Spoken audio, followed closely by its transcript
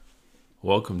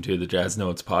Welcome to the Jazz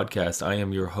Notes podcast. I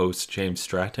am your host, James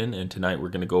Stratton, and tonight we're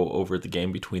going to go over the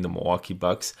game between the Milwaukee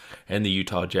Bucks and the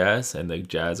Utah Jazz. And the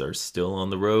Jazz are still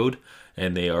on the road,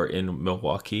 and they are in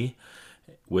Milwaukee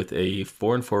with a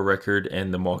 4-4 record,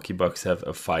 and the Milwaukee Bucks have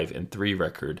a 5-3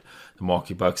 record. The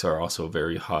Milwaukee Bucks are also a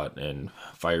very hot and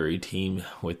fiery team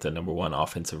with the number one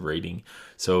offensive rating.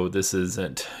 So this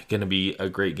isn't going to be a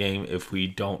great game if we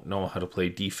don't know how to play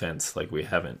defense like we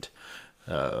haven't.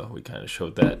 We kind of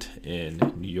showed that in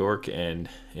New York and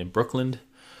in Brooklyn.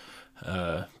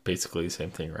 Basically the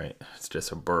same thing, right? It's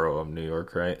just a borough of New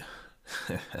York, right?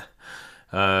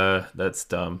 That's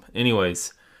dumb.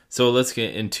 Anyways, so let's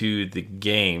get into the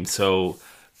game. So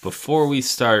before we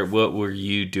start, what were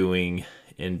you doing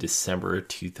in December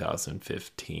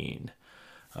 2015?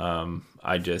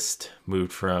 I just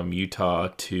moved from Utah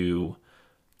to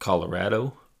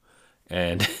Colorado,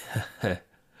 and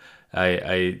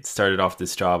I started off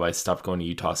this job. I stopped going to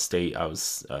Utah State. I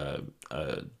was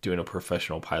doing a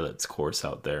professional pilot's course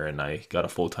out there, and I got a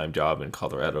full-time job in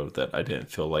Colorado that I didn't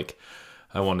feel like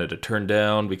I wanted to turn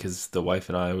down because the wife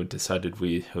and I decided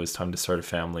it was time to start a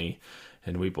family,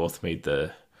 and we both made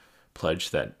the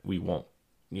pledge that we won't,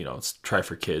 try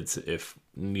for kids if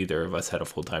neither of us had a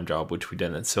full-time job, which we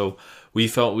didn't. So we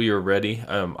felt we were ready.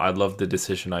 I loved the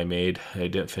decision I made. I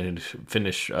didn't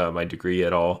finish my degree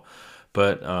at all,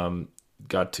 but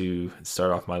got to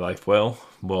start off my life well.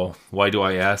 Well, why do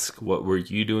I ask? What were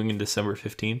you doing in December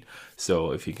 15?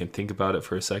 So if you can think about it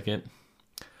for a second,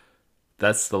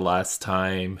 that's the last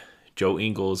time Joe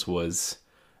Ingles was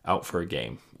out for a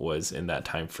game, was in that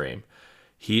time frame.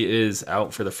 He is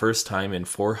out for the first time in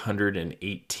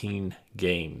 418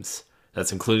 games.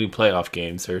 That's including playoff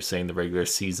games. They're saying the regular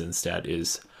season stat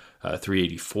is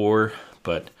 384,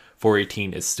 but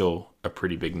 418 is still a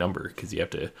pretty big number because you have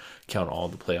to count all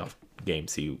the playoff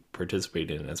games he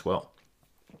participated in as well.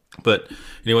 But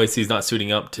anyways, he's not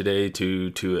suiting up today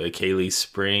to a Achilles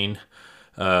sprain.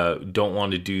 Don't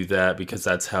want to do that because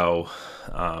that's how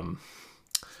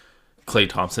Klay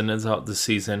Thompson is out this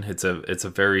season. It's a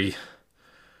very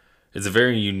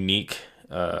unique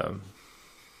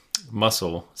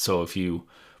muscle. So if you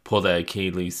pull that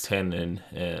Achilles tendon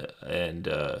and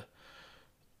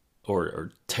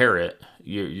or tear it,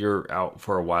 you're out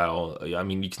for a while. I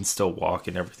mean, you can still walk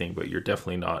and everything, but you're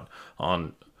definitely not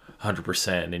on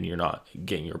 100%, and you're not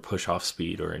getting your push-off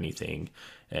speed or anything,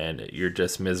 and you're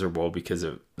just miserable because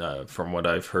of, from what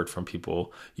I've heard from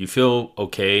people, you feel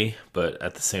okay, but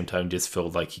at the same time just feel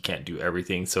like you can't do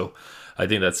everything. So I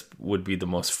think that's would be the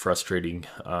most frustrating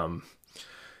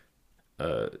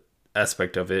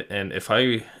aspect of it. And if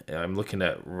I'm looking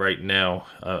at right now,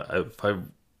 if I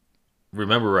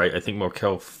remember right, I think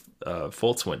Markelle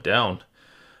Fultz went down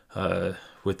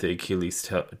with the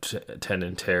Achilles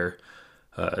tendon tear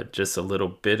just a little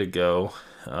bit ago.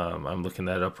 I'm looking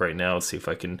that up right now, see if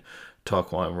I can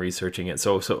talk while I'm researching it.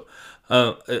 So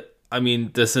I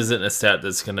mean, this isn't a stat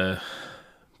that's going to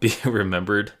be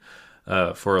remembered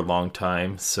for a long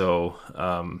time. So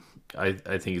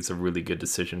I think it's a really good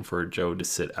decision for Joe to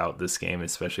sit out this game,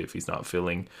 especially if he's not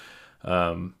feeling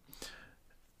a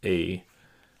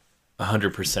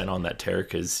 100% on that tear,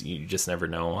 because you just never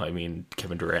know. I mean,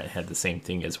 Kevin Durant had the same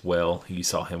thing as well. You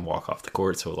saw him walk off the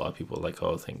court, so a lot of people are like,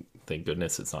 oh, thank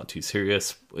goodness it's not too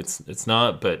serious. It's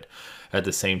not, but at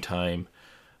the same time,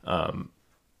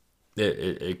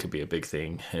 it could be a big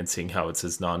thing. And seeing how it's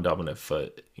his non-dominant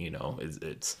foot,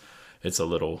 it's a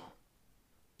little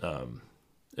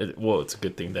it's a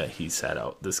good thing that he sat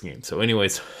out this game. So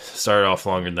anyways, started off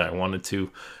longer than I wanted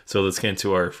to. So let's get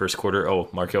into our first quarter.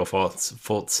 Markelle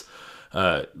Fultz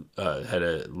had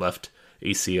a left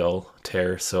ACL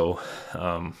tear. So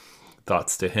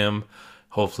thoughts to him.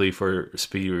 Hopefully for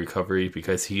speedy recovery,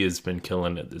 because he has been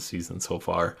killing it this season so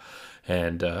far.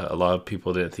 And a lot of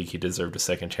people didn't think he deserved a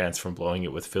second chance from blowing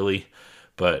it with Philly.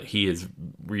 But he has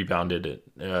rebounded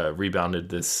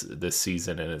this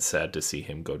season, and it's sad to see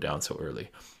him go down so early.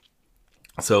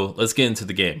 So let's get into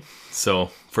the game. So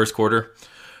first quarter,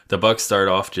 the Bucks start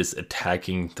off just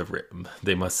attacking the rim.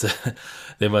 They must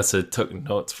have took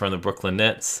notes from the Brooklyn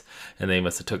Nets, and they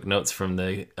must have took notes from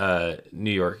the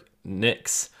New York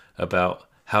Knicks about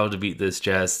how to beat this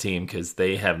Jazz team, because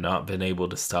they have not been able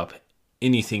to stop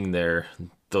anything there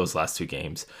those last two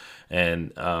games.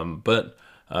 And but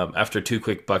after two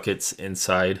quick buckets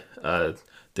inside,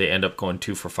 they end up going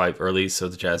 2 for 5 early. So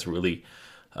the Jazz really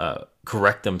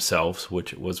correct themselves,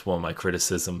 which was one of my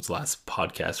criticisms last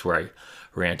podcast, where I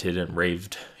ranted and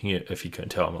raved. If you couldn't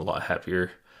tell, I'm a lot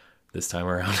happier this time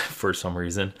around for some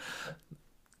reason.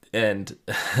 And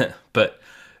but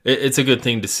it's a good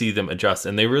thing to see them adjust,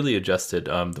 and they really adjusted.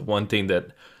 The one thing that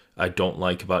I don't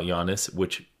like about Giannis,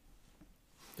 which,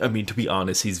 I mean, to be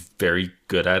honest, he's very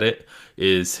good at it,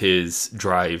 is his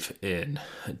drive in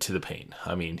to the paint.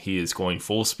 I mean, he is going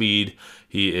full speed.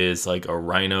 He is like a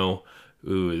rhino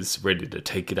who is ready to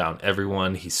take it down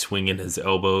everyone. He's swinging his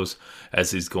elbows as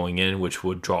he's going in, which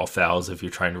would draw fouls if you're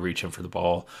trying to reach him for the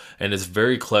ball. And it's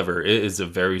very clever. It is a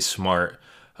very smart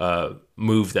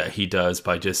move that he does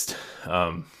by just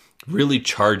really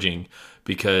charging,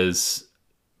 because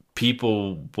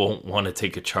people won't want to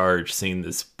take a charge seeing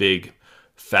this big,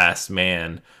 fast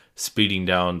man speeding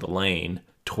down the lane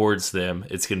towards them.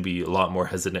 It's going to be a lot more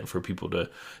hesitant for people to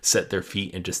set their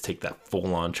feet and just take that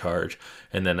full-on charge.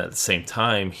 And then at the same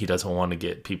time, he doesn't want to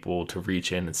get people to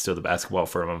reach in and steal the basketball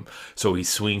from him. So he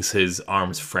swings his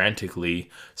arms frantically.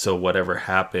 So whatever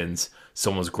happens,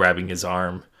 someone's grabbing his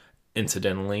arm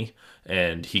incidentally,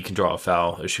 and he can draw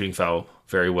a shooting foul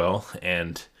very well.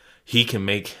 And he can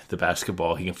make the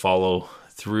basketball. He can follow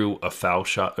through a foul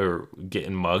shot or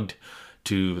getting mugged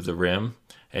to the rim,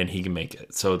 and he can make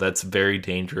it. So that's very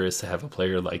dangerous to have a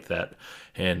player like that.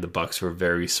 And the Bucks were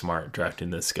very smart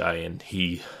drafting this guy, and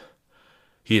he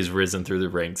has risen through the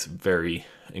ranks, very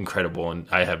incredible. And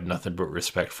I have nothing but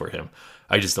respect for him.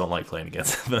 I just don't like playing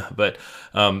against him. But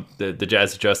the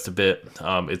Jazz adjust a bit.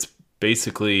 It's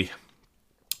basically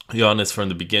Giannis from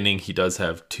the beginning. He does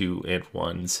have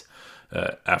 2-and-1s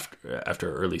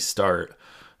after early start.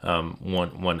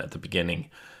 One at the beginning.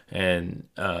 And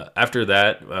after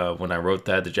that, when I wrote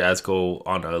that, the Jazz go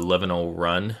on a 11-0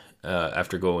 run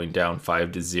after going down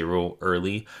 5-0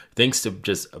 early, thanks to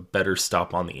just a better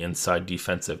stop on the inside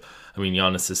defensive. I mean,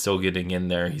 Giannis is still getting in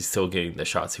there. He's still getting the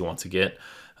shots he wants to get.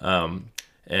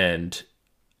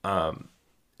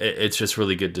 It's just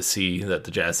really good to see that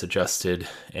the Jazz adjusted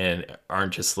and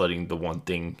aren't just letting the one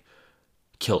thing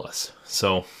kill us.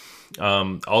 So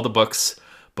all the Bucks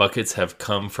buckets have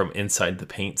come from inside the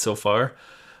paint so far.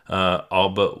 All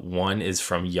but one is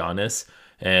from Giannis,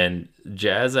 and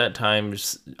Jazz at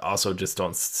times also just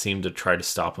don't seem to try to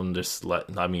stop him.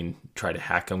 Try to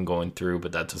hack him going through,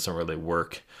 but that doesn't really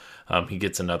work. He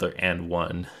gets another and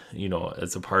one,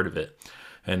 as a part of it,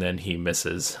 and then he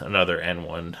misses another and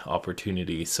one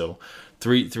opportunity. So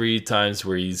three times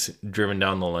where he's driven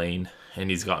down the lane and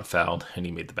he's gotten fouled and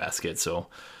he made the basket. So,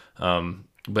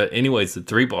 but anyways, the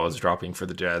 3 ball is dropping for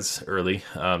the Jazz early.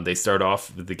 They start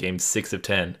off with the game 6 of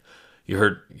 10. You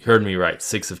heard me right,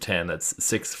 6 of 10. That's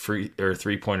 6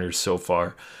 3-pointers so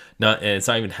far. And it's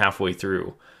not even halfway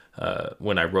through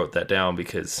when I wrote that down,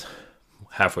 because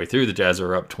halfway through the Jazz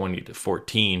are up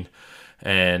 20-14,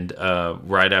 and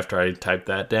right after I typed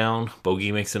that down,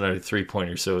 Bogey makes another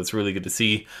 3-pointer. So it's really good to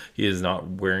see he is not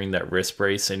wearing that wrist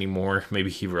brace anymore.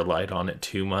 Maybe he relied on it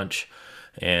too much,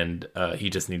 and he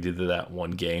just needed that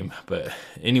one game. But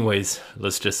anyways,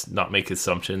 let's just not make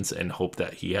assumptions and hope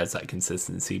that he has that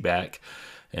consistency back.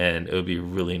 And it would be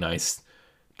really nice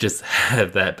just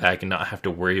have that back and not have to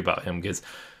worry about him, because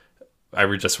I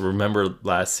would just remember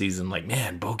last season, like,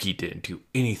 man, Bogey didn't do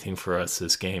anything for us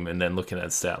this game. And then looking at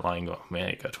the stat line, go, man,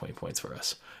 he got 20 points for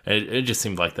us. And it just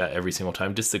seemed like that every single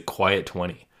time. Just a quiet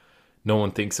 20. No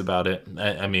one thinks about it.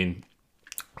 I mean,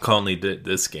 Conley did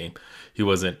this game. He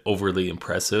wasn't overly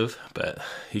impressive, but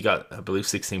he got, I believe,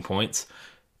 16 points,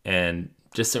 and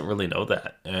just didn't really know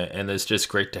that. And it's just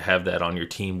great to have that on your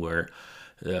team, where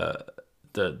the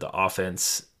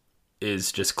offense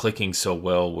is just clicking so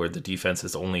well, where the defense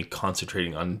is only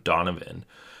concentrating on Donovan,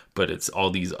 but it's all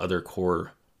these other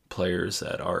core players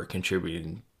that are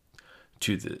contributing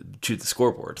to the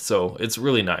scoreboard. So it's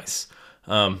really nice.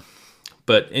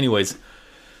 But anyways,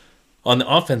 on the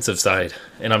offensive side,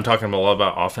 and I'm talking a lot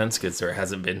about offense because there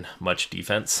hasn't been much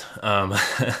defense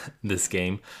this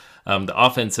game. The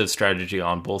offensive strategy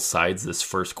on both sides this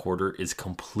first quarter is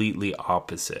completely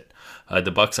opposite.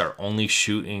 The Bucks are only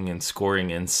shooting and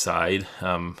scoring inside.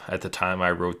 At the time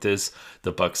I wrote this,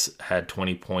 the Bucks had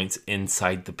 20 points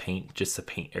inside the paint, just the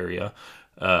paint area,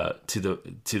 to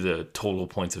the total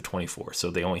points of 24.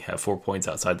 So they only have 4 points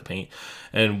outside the paint,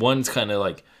 and one's kind of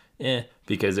like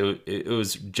because it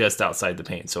was just outside the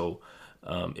paint. So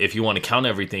if you want to count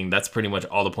everything, that's pretty much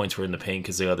all the points were in the paint,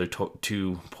 because the other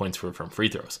 2 points were from free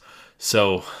throws.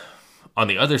 So on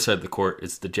the other side of the court,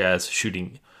 it's the Jazz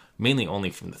shooting mainly only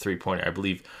from the 3-pointer. I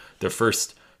believe their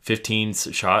first 15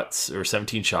 shots or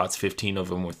 17 shots, 15 of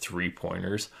them were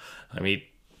 3-pointers. I mean,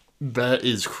 that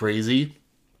is crazy.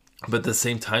 But at the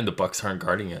same time, the Bucks aren't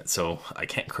guarding it, so I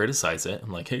can't criticize it.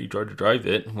 I'm like, hey, you try to drive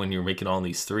it when you're making all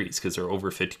these threes, because they're over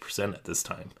 50% at this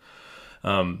time.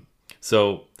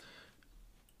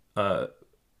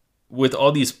 With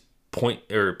all these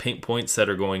paint points that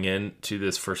are going into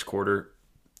this first quarter,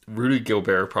 Rudy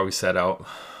Gobert probably set out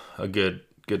a good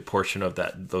good portion of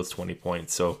those 20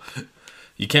 points. So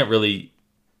you can't really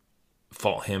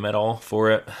fault him at all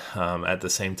for it. At the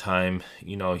same time,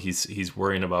 he's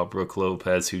worrying about Brook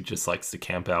Lopez, who just likes to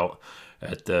camp out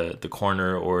at the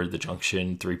corner or the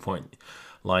junction 3-point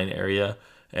line area.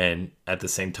 And at the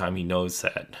same time, he knows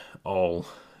that all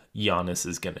Giannis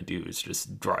is going to do is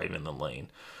just drive in the lane.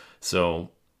 So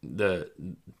the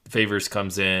Favors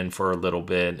comes in for a little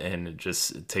bit, and it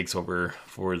just takes over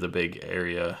for the big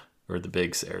area, or the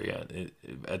bigs area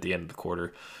at the end of the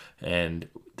quarter. And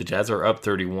the Jazz are up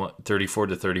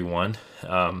 34-31,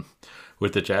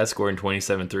 with the Jazz scoring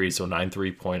 27 threes, so 9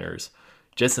 3-pointers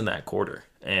just in that quarter.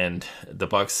 And the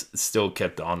Bucks still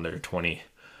kept on their 20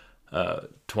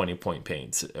 point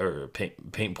paints, or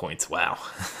paint points. Wow.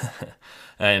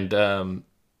 And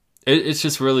it's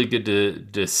just really good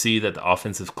to see that the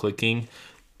offense is clicking,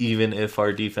 even if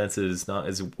our defense is not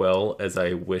as well as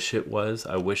I wish it was.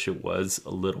 I wish it was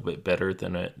a little bit better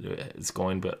than it's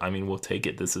going, but I mean, we'll take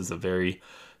it. This is a very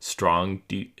strong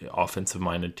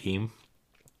offensive-minded team,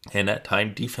 and at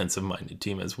time defensive-minded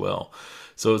team as well.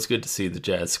 So it's good to see the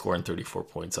Jazz scoring 34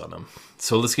 points on them.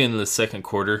 So let's get into the second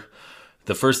quarter.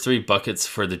 The first 3 buckets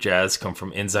for the Jazz come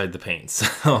from inside the paint.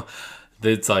 So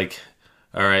it's like,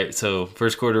 all right, so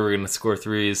first quarter we're going to score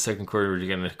 3s. Second quarter we're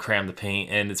going to cram the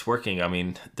paint, and it's working. I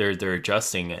mean, they're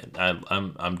adjusting it.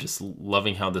 I'm just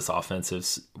loving how this offensive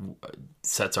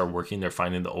sets are working. They're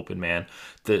finding the open man.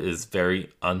 That is very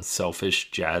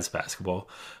unselfish Jazz basketball.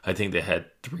 I think they had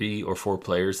 3 or 4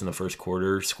 players in the first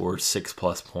quarter score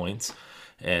 6+ points,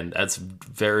 and that's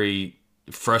very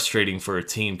frustrating for a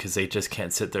team, because they just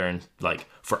can't sit there and, like,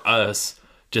 for us,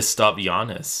 just stop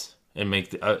Giannis and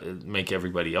make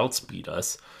everybody else beat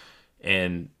us.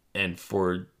 And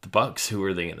for the Bucks, who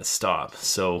are they going to stop?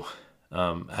 So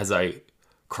as I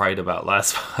cried about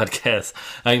last podcast,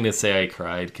 I'm going to say I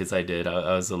cried, because I did.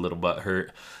 I was a little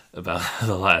butthurt about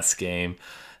the last game.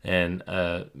 And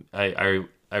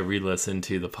I re-listened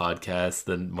to the podcast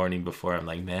the morning before. I'm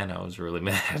like, man, I was really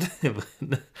mad.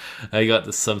 I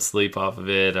got some sleep off of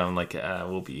it. I'm like,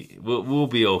 we'll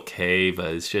be okay.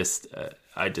 But it's just,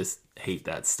 I just hate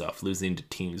that stuff. Losing to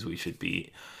teams we should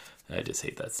beat. I just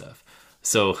hate that stuff.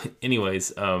 So, anyways,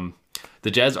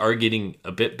 the Jazz are getting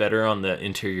a bit better on the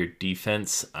interior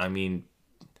defense. I mean,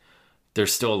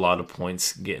 there's still a lot of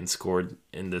points getting scored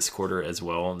in this quarter as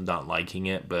well. I'm not liking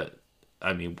it, but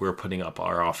I mean, we're putting up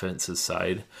our offensive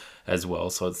side as well,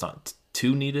 so it's not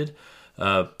too needed.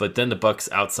 But then the Bucks'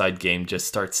 outside game just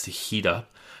starts to heat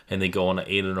up, and they go on an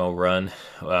 8-0 run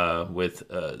with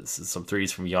some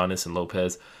threes from Giannis and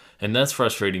Lopez. And that's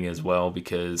frustrating as well,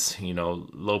 because,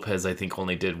 Lopez, I think,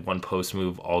 only did 1 post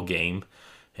move all game,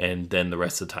 and then the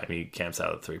rest of the time he camps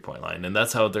out the 3-point line. And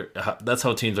that's how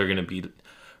teams are going to beat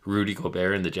Rudy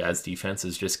Gobert, and the Jazz defense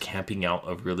is just camping out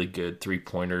a really good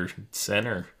 3-pointer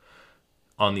center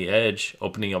on the edge,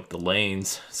 opening up the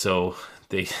lanes. So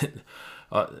they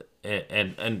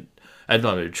and I'm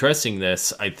not addressing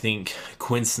this. I think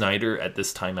Quinn Snyder at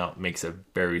this timeout makes a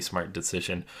very smart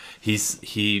decision.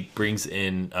 He brings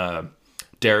in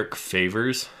Derek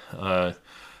Favors. I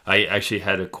actually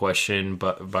had a question,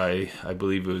 but by I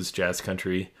believe it was Jazz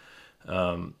Country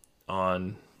on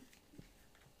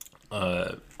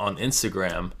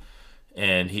Instagram,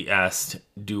 and he asked,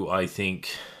 "Do I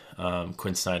think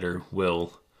Quinn Snyder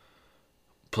will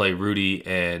play Rudy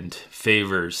and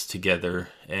Favors together?"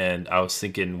 And I was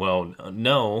thinking, well,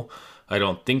 no, I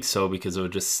don't think so, because it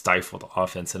would just stifle the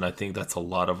offense. And I think that's a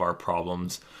lot of our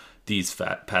problems these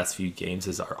past few games,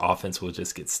 is our offense will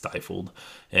just get stifled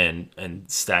and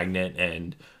stagnant.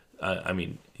 And I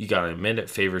mean, you got to admit it,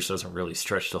 Favors doesn't really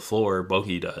stretch the floor.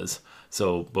 Bogey does.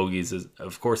 So Bogey's is,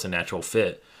 of course, a natural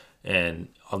fit. And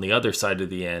on the other side of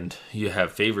the end, you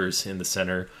have Favors in the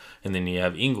center, and then you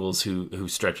have Ingles who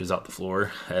stretches out the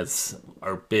floor as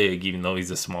our big, even though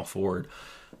he's a small forward.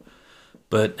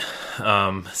 But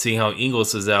seeing how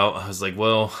Ingles is out, I was like,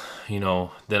 well,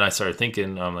 then I started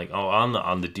thinking, I'm like, oh,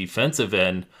 on the defensive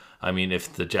end, I mean,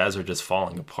 if the Jazz are just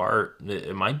falling apart,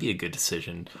 it might be a good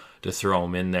decision to throw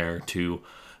him in there to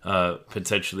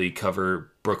potentially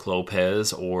cover Brook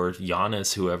Lopez or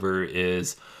Giannis, whoever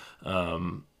is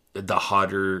the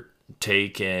hotter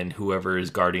take, and whoever is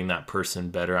guarding that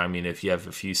person better. I mean, if you have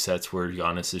a few sets where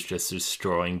Giannis is just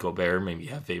destroying Gobert, maybe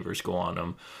have Favors go on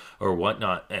him or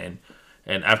whatnot. And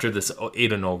after this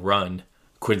 8-0 run,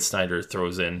 Quinn Snyder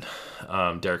throws in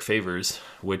Derek Favors,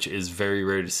 which is very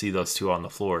rare to see those two on the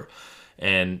floor.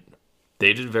 And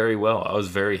they did very well. I was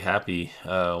very happy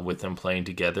with them playing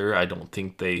together. I don't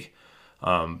think they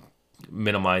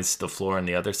minimized the floor on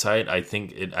the other side. I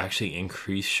think it actually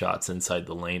increased shots inside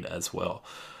the lane as well.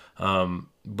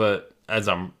 But as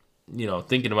I'm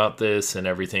thinking about this and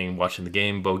everything, watching the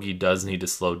game, Bogey does need to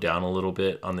slow down a little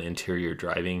bit on the interior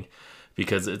driving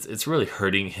because it's really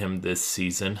hurting him this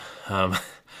season.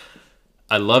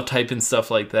 I love typing stuff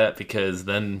like that because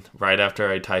then right after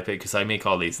I type it, because I make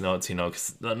all these notes,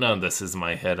 because none of this is in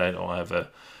my head. I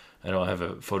don't have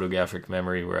a photographic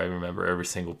memory where I remember every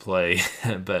single play.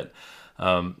 But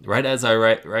right as I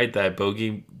write that,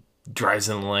 Bogey drives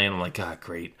in the lane. I'm like, God,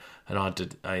 great. I don't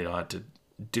have to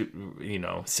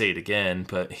do say it again.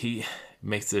 But he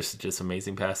makes this just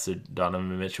amazing pass to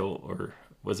Donovan Mitchell, or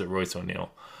was it Royce O'Neal,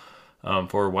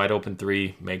 for a wide open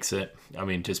three. Makes it. I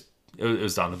mean, it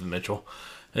was Donovan Mitchell,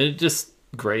 and it just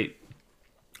great.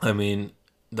 I mean,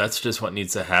 that's just what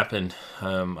needs to happen.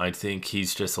 I think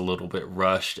he's just a little bit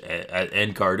rushed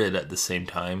and guarded at the same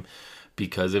time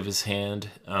because of his hand.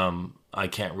 I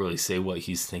can't really say what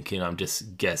he's thinking. I'm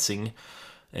just guessing,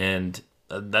 and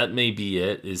that may be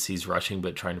it. Is he's rushing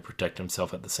but trying to protect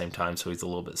himself at the same time, so he's a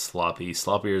little bit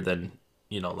sloppier than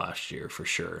last year for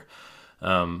sure.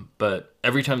 But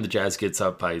every time the Jazz gets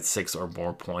up by 6 or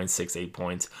more points, 6-8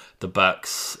 points, the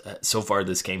Bucks so far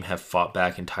this game have fought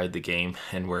back and tied the game,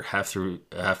 and we're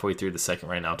halfway through the second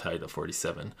right now, tied at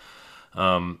 47.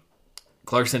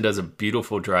 Clarkson does a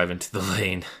beautiful drive into the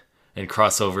lane and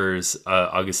crossovers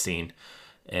Augustine,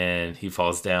 and he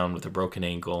falls down with a broken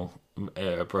ankle.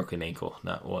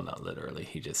 Not literally.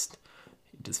 He just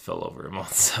fell over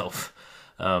himself.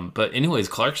 But anyways,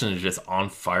 Clarkson is just on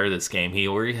fire this game. He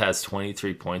already has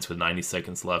 23 points with 90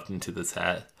 seconds left into this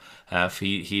half.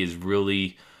 He is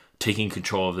really taking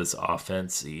control of this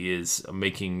offense. He is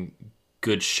making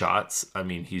good shots. I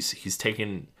mean, he's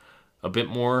taking a bit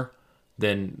more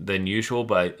than usual,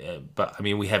 but I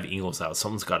mean, we have Ingles out.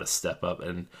 Someone's got to step up,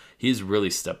 and he's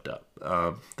really stepped up.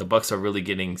 The Bucks are really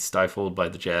getting stifled by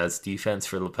the Jazz defense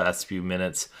for the past few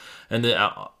minutes, and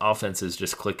the offense is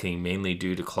just clicking mainly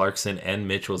due to Clarkson and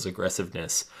Mitchell's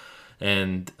aggressiveness.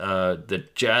 And the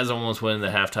Jazz almost win the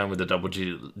halftime with a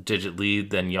double-digit lead.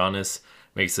 Then Giannis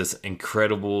makes this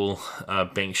incredible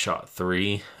bank shot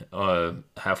three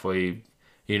halfway.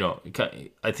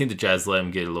 I think the Jazz let him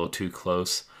get a little too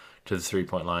close to the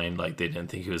three-point line, like they didn't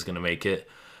think he was going to make it.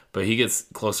 But he gets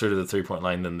closer to the three-point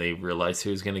line than they realized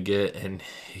he was going to get, and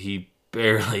he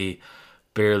barely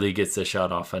gets the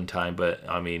shot off on time. But,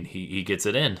 I mean, he gets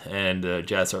it in, and the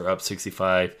Jazz are up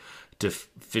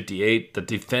 65-58. The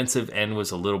defensive end was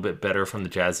a little bit better from the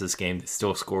Jazz this game. They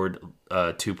still scored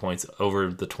 2 points over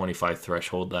the 25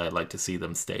 threshold that I'd like to see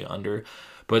them stay under.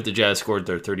 But the Jazz scored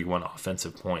their 31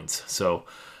 offensive points. So,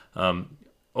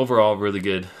 overall, really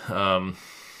good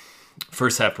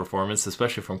first half performance,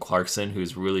 especially from Clarkson,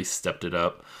 who's really stepped it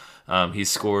up.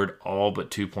 He's scored all but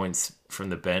 2 points from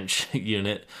the bench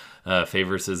unit.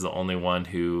 Favors is the only one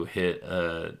who hit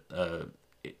a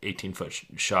 18-foot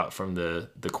shot from the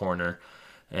corner.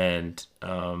 And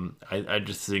I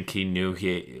just think he knew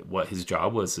what his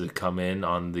job was, to come in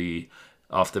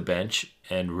off the bench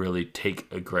and really take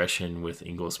aggression with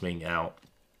Ingles being out.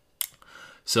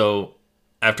 So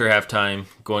after halftime,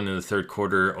 going into the third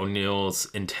quarter, O'Neal's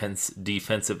intense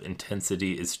defensive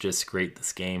intensity is just great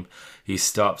this game. He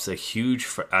stops a huge,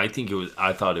 I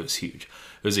thought it was huge.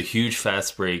 It was a huge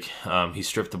fast break. He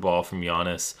stripped the ball from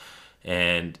Giannis,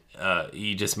 and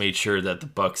he just made sure that the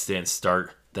Bucks didn't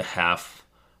start the half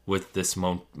with this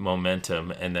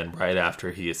momentum. And then right after,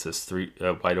 he gets this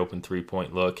wide open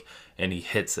 3-point look, and he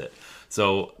hits it.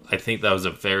 So I think that was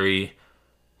a very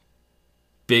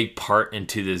big part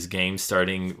into this game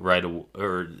starting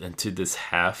or into this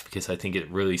half, because I think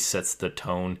it really sets the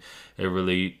tone. It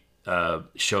really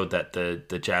showed that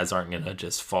the Jazz aren't going to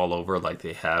just fall over like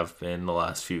they have been the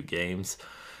last few games,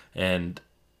 and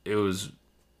it was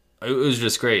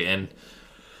just great. And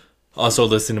also,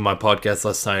 listening to my podcast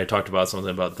last night, I talked about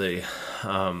something about the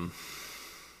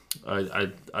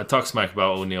I talked smack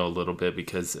about O'Neal a little bit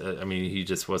because I mean, he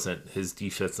just wasn't his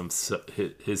defensive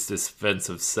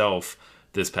self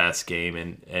this past game,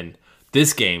 and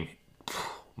this game,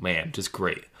 man, just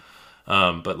great.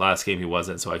 But last game he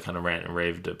wasn't, so I kind of ranted and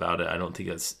raved about it. I don't think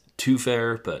that's too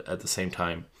fair, but at the same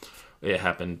time, it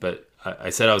happened. But I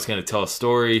said I was going to tell a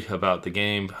story about the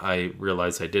game. I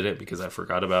realized I didn't because I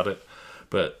forgot about it.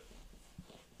 But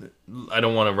I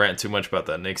don't want to rant too much about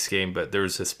that next game, but there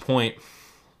was this point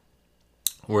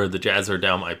where the Jazz are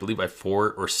down, I believe, by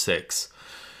 4 or 6.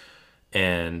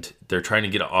 And they're trying to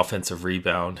get an offensive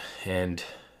rebound, and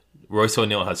Royce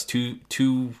O'Neal has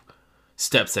two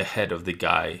steps ahead of the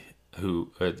guy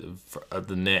the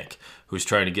Nick, who's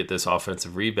trying to get this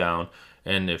offensive rebound.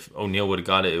 And if O'Neal would have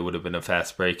got it, it would have been a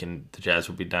fast break, and the Jazz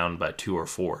would be down by 2 or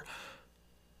 4.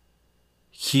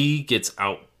 He gets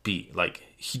outbeat, like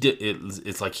he did.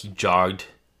 It's like he jogged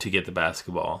to get the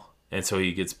basketball. And so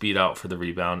he gets beat out for the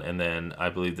rebound, and then I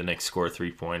believe the Knicks score a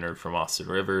three-pointer from Austin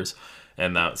Rivers,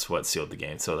 and that's what sealed the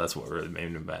game. So that's what really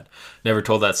made him bad. Never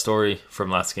told that story from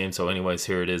last game, so anyways,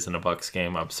 here it is in a Bucks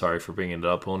game. I'm sorry for bringing it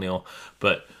up, O'Neal.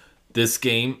 But this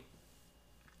game,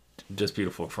 just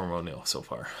beautiful from O'Neal so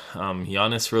far.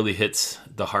 Giannis really hits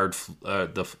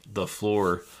the the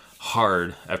floor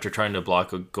hard after trying to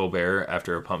block a Gobert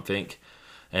after a pump fake,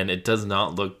 and it does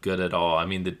not look good at all. I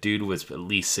mean, the dude was at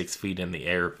least 6 feet in the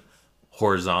air,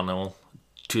 horizontal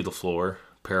to the floor,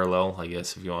 parallel, I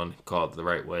guess if you want to call it the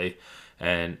right way,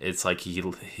 and it's like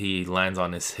he lands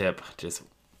on his hip, just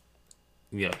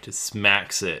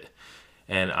smacks it,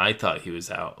 and I thought he was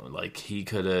out. Like, he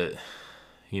could have,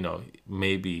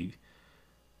 maybe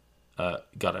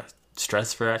got a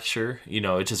stress fracture.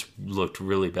 It just looked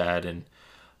really bad, and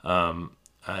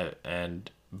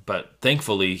but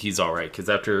thankfully he's all right, because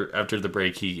after the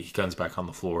break he comes back on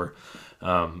the floor.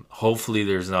 Hopefully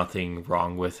there's nothing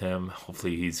wrong with him.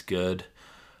 Hopefully he's good,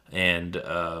 and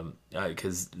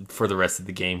because for the rest of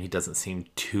the game he doesn't seem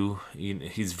too.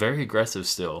 He's very aggressive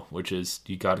still, which is,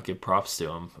 you got to give props to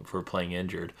him for playing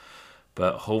injured.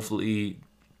 But hopefully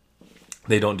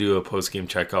they don't do a post-game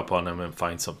checkup on him and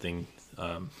find something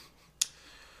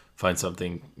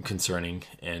concerning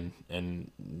and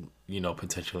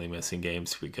potentially missing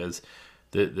games, because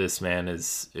this man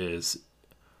is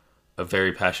a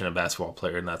very passionate basketball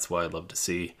player, and that's what I'd love to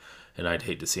see, and I'd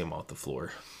hate to see him off the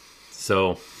floor.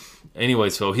 So anyway,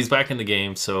 so he's back in the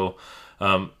game, so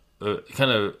kind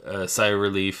of a sigh of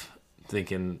relief,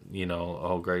 thinking,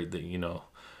 oh great, that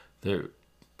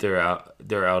they're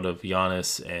out of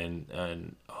Giannis,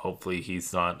 and hopefully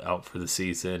he's not out for the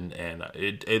season. And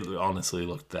it honestly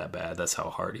looked that bad. That's how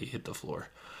hard he hit the floor.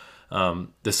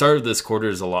 The start of this quarter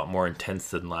is a lot more intense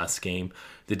than last game.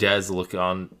 The Jazz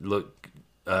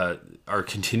are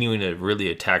continuing to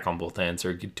really attack on both ends.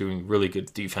 They're doing really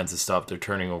good defensive stuff. They're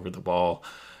turning over the ball,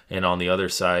 and on the other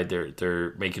side,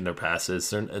 they're making their passes.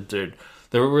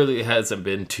 There really hasn't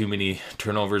been too many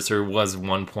turnovers. There was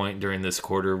one point during this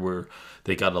quarter where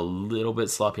they got a little bit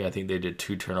sloppy. I think they did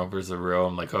 2 turnovers in a row.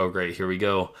 I'm like, oh great, here we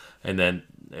go. And then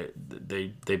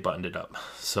they buttoned it up.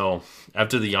 So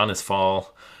after the Giannis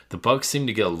fall, the Bucks seem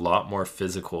to get a lot more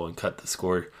physical and cut the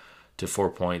score to 4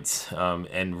 points,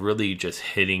 and really just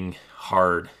hitting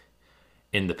hard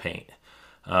in the paint.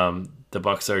 The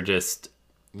Bucks are just,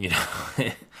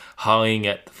 hawing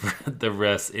at the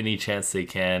refs any chance they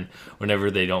can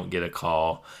whenever they don't get a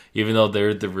call. Even though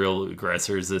they're the real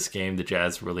aggressors this game, the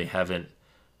Jazz really haven't.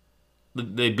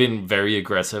 They've been very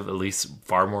aggressive, at least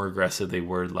far more aggressive they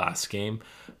were last game.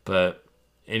 But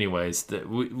anyways,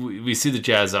 we see the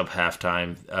Jazz up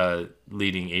halftime,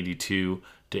 leading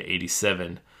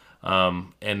 82-87.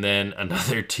 And then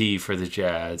another tee for the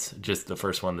Jazz, just the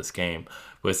first one this game.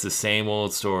 But it's the same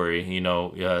old story.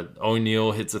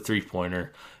 O'Neal hits a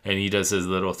three-pointer, and he does his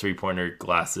little three-pointer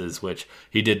glasses, which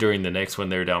he did during the Knicks when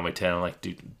they were down by 10. I'm like,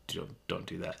 dude, don't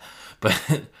do that.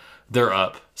 But they're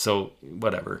up, so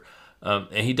whatever.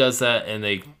 And he does that, and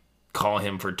they call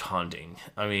him for taunting.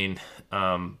 I mean,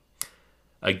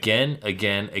 again,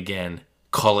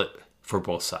 call it for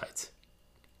both sides.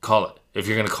 Call it. If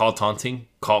you're going to call taunting,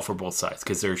 call it for both sides,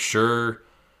 because there sure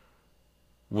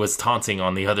was taunting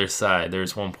on the other side.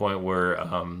 There's one point where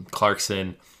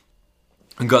Clarkson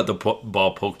got the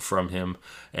ball poked from him,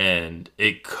 and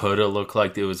it could have looked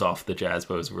like it was off the Jazz,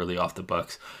 but it was really off the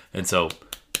Bucks. And so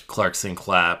Clarkson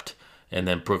clapped, and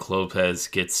then Brook Lopez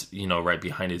gets, right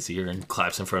behind his ear and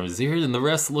claps in front of his ear, and the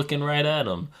rest looking right at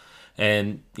him.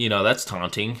 And, that's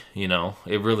taunting,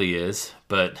 it really is.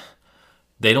 But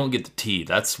they don't get the tee.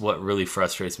 That's what really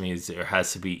frustrates me, is there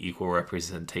has to be equal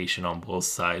representation on both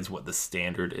sides, what the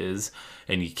standard is,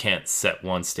 and you can't set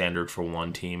one standard for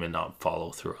one team and not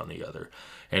follow through on the other.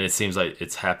 And it seems like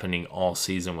it's happening all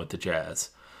season with the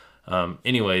Jazz.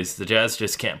 Anyways, the Jazz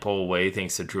just can't pull away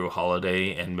thanks to Drew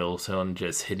Holiday and Middleton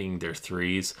just hitting their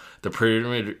threes. The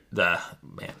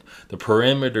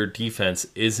perimeter defense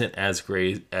isn't as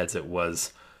great as it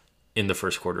was in the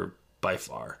first quarter by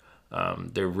far.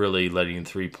 They're really letting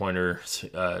three-point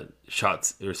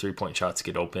shots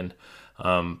get open.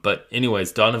 But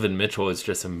anyways, Donovan Mitchell is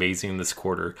just amazing this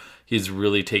quarter. He's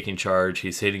really taking charge.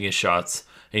 He's hitting his shots,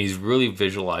 and he's really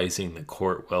visualizing the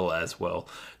court as well.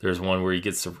 There's one where he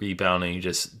gets the rebound, and he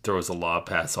just throws a lob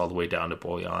pass all the way down to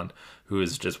Bojan, who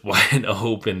is just wide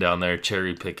open down there,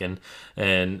 cherry picking.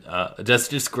 And that's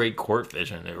just great court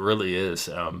vision. It really is.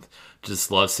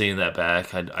 Just love seeing that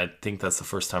back. I think that's the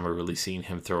first time I've really seen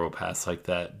him throw a pass like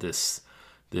that this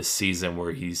season,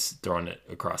 where he's throwing it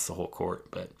across the whole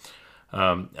court. But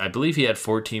I believe he had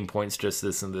 14 points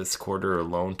just in this quarter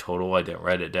alone total. I didn't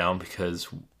write it down because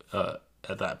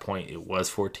at that point it was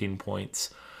 14 points.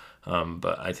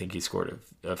 But I think he scored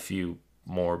a few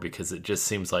more because it just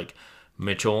seems like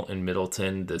Mitchell and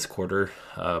Middleton this quarter,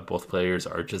 both players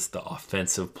are just the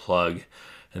offensive plug,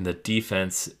 and the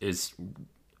defense is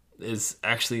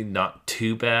actually not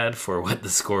too bad for what the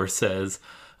score says.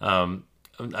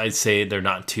 I'd say they're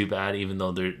not too bad, even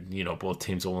though both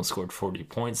teams almost scored 40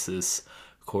 points this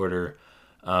quarter.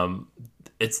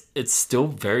 It's still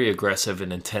very aggressive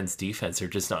and intense defense. They're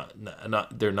just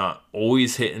they're not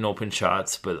always hitting open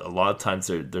shots, but a lot of times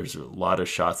there's a lot of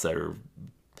shots that are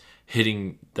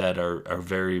hitting that are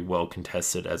very well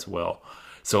contested as well.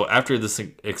 So after this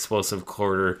explosive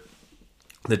quarter,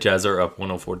 the Jazz are up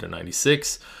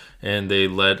 104-96, and they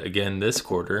led again this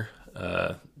quarter,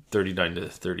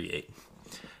 39-38.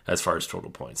 As far as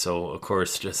total points. So, of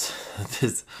course, just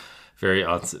this very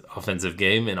offensive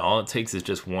game, and all it takes is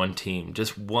just one team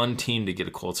to get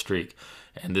a cold streak.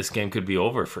 And this game could be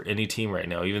over for any team right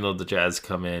now, even though the Jazz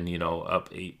come in, up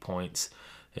 8 points.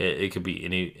 It could be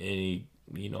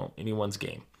anyone's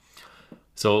game.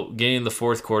 So, getting in the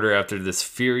fourth quarter after this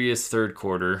furious third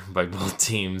quarter by both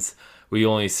teams, we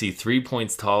only see 3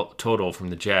 points total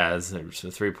from the Jazz. There's a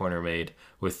 3-pointer made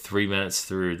with 3 minutes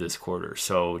through this quarter.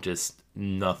 So, just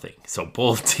nothing. So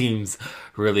both teams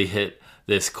really hit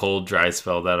this cold, dry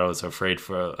spell that I was afraid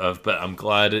of. But I'm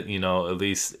glad at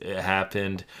least it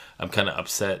happened. I'm kind of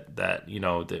upset that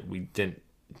that we didn't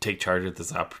take charge of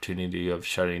this opportunity of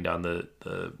shutting down the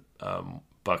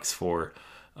Bucks for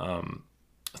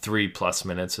 3+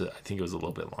 minutes. I think it was a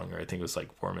little bit longer. I think it was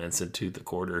like 4 minutes into the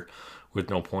quarter with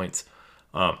no points.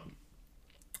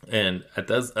 And at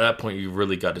that point, you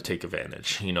really got to take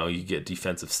advantage. You get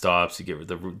defensive stops, you get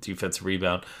the defensive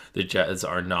rebound. The Jazz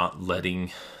are not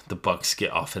letting the Bucks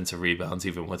get offensive rebounds,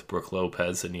 even with Brook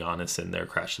Lopez and Giannis in there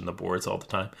crashing the boards all the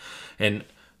time. And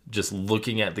just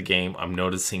looking at the game, I'm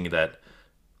noticing that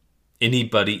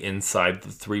anybody inside the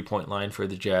 3-point line for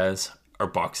the Jazz are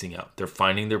boxing out. They're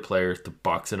finding their players, they're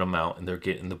boxing them out, and they're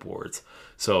getting the boards.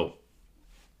 So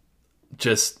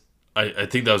I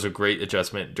think that was a great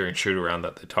adjustment during shoot-around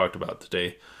that they talked about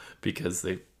today, because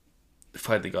they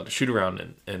finally got to shoot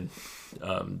around and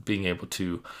being able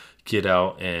to get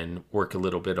out and work a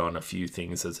little bit on a few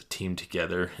things as a team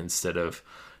together instead of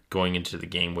going into the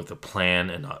game with a plan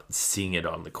and not seeing it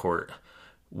on the court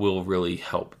will really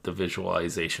help the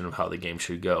visualization of how the game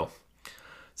should go.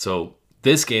 So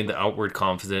this game, the outward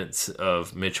confidence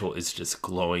of Mitchell is just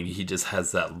glowing. He just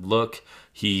has that look.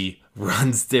 He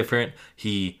runs different.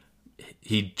 He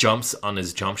jumps on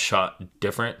his jump shot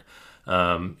different.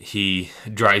 He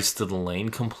drives to the lane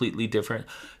completely different.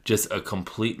 Just a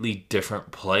completely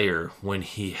different player when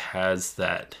he has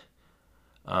that.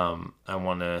 I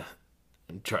want to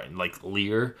try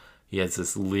leer. He has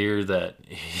this leer that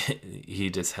he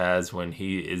just has when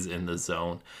he is in the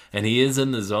zone. And he is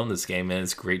in the zone this game, and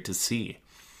it's great to see.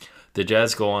 The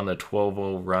Jazz go on a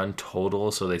 12-0 run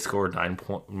total, so they score 9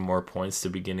 more points to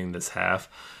beginning this half,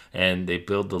 and they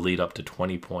build the lead up to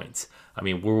 20 points. I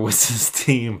mean, where was this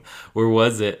team? Where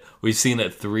was it? We've seen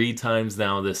it 3 times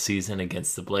now this season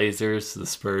against the Blazers, the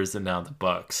Spurs, and now the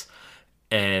Bucks.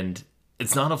 And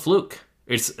it's not a fluke.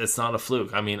 It's not a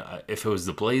fluke. I mean, if it was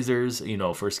the Blazers,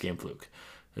 first game fluke.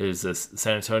 It was this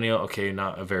San Antonio, okay,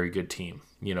 not a very good team,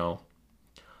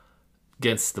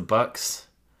 Against the Bucks,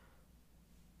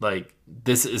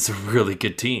 this is a really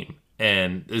good team.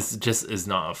 And this just is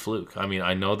not a fluke. I mean,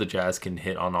 I know the Jazz can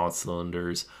hit on all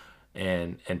cylinders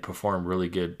and perform really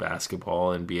good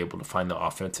basketball and be able to find the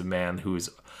offensive man who's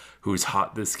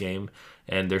hot this game.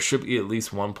 And there should be at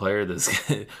least one player that's,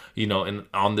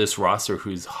 on this roster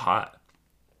who's hot.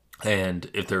 And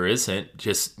if there isn't,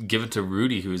 just give it to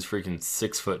Rudy, who's freaking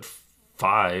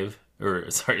 6'5", 7'5",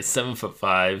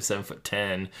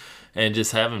 7'10", and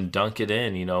just have him dunk it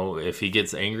in. If he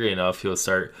gets angry enough, he'll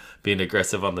start being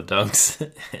aggressive on the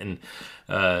dunks. And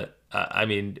I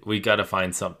mean, we got to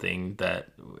find something that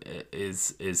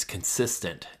is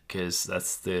consistent, because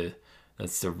that's the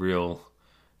real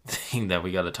thing that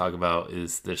we got to talk about.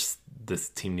 Is this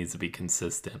team needs to be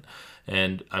consistent.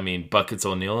 And I mean, Buckets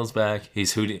O'Neal is back.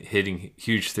 He's hitting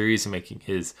huge threes and making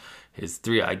his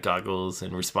 3-eye goggles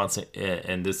in response.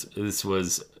 And this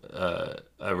was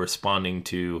responding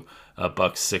to a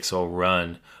Bucks 6-0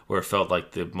 run, where it felt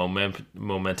like the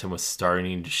momentum was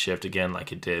starting to shift again,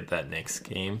 like it did that next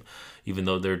game. Even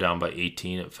though they're down by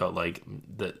 18, it felt like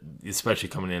that, especially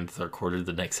coming into the third quarter,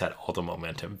 the Knicks had all the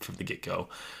momentum from the get-go.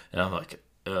 And I'm like,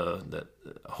 that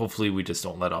hopefully we just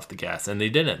don't let off the gas. And they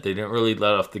didn't. They didn't really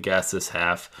let off the gas this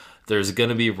half. There's going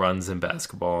to be runs in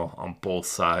basketball on both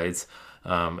sides,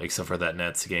 except for that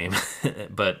Nets game.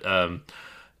 But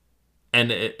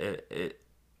and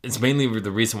it's mainly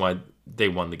the reason why they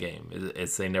won the game.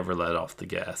 Is they never let off the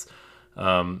gas.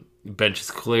 Bench is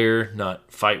clear,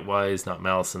 not fight-wise, not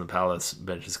Malice in the Palace.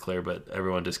 Bench is clear, but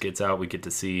everyone just gets out. We get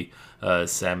to see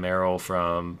Sam Merrill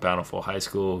from Bountiful High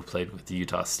School, who played with the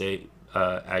Utah State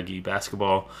Aggie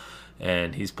basketball,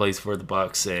 and he's plays for the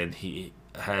Bucks, and he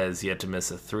has yet to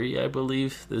miss a three, I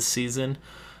believe, this season.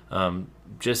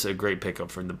 Just a great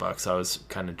pickup from the Bucks. I was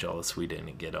kind of jealous we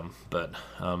didn't get him, but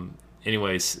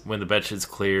anyways, when the bench is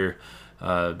clear,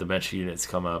 the bench units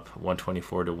come up.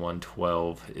 124 to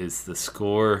 112 is the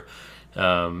score.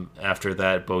 After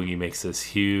that, Bogey makes this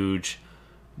huge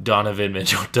Donovan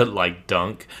Mitchell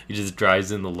dunk. He just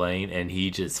drives in the lane and he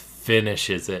just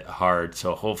finishes it hard.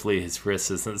 So hopefully his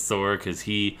wrist isn't sore, because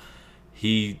he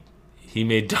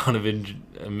made Donovan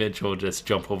Mitchell just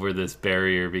jump over this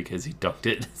barrier because he dunked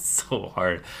it so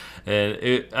hard. And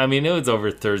it was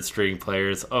over third string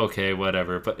players. Okay,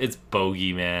 whatever. But it's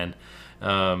Bogey, man. He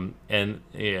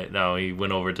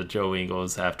went over to Joe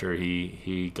Ingles after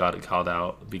he got it called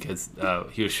out, because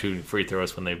he was shooting free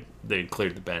throws when they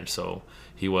cleared the bench, so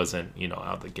he wasn't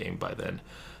out of the game by then.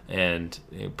 And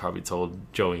he probably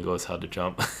told Joe Ingles how to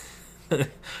jump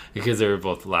because they were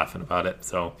both laughing about it.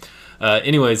 So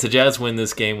anyways, the Jazz win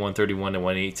this game 131 to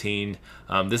 118.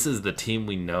 This is the team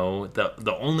we know.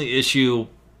 The only issue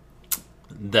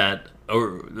this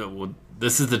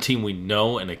is the team we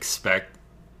know and expect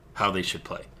how they should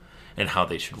play and how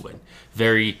they should win.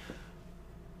 Very,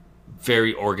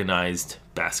 very organized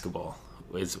basketball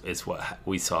is what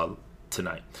we saw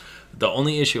tonight. The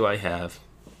only issue I have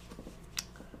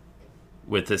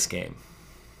with this game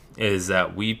is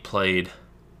that we played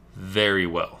very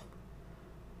well.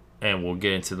 And we'll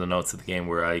get into the notes of the game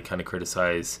where I kind of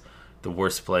criticize the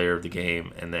worst player of the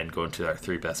game and then go into our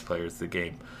three best players of the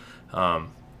game.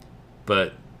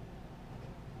 But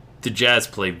the Jazz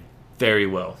played very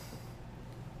well.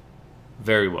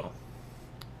 Very well.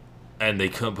 And they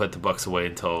couldn't put the Bucks away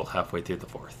until halfway through the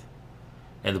fourth.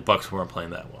 And the Bucks weren't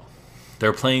playing that well. They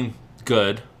were playing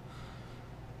good.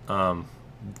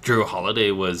 Drew Holiday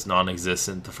was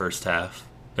non-existent the first half,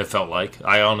 it felt like.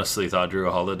 I honestly thought Drew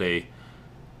Holiday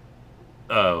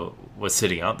was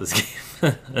sitting out this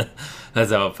game.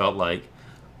 That's how it felt like.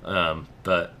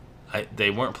 But they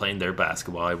weren't playing their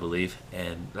basketball, I believe,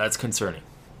 and that's concerning.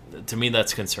 To me,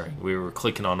 that's concerning. We were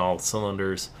clicking on all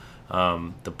cylinders.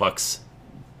 The Bucks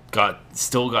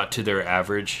still got to their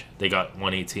average. They got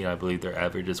 118. I believe their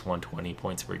average is 120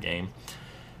 points per game.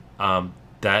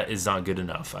 That is not good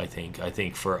enough, I think. I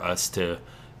think for us to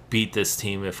beat this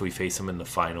team if we face them in the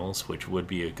finals, which would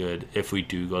be if we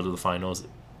do go to the finals,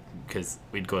 because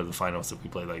we'd go to the finals if we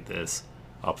play like this,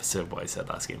 opposite of what I said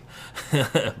last game.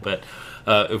 But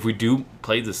if we do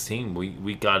play this team,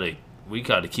 we gotta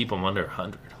keep them under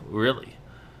 100, really,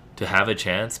 to have a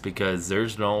chance, because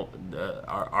there's no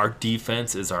our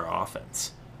defense is our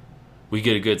offense. We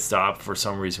get a good stop for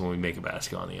some reason when we make a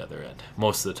basket on the other end,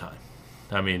 most of the time.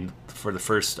 I mean, for the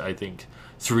first, I think,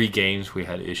 3 games, we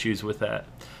had issues with that.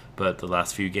 But the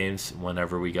last few games,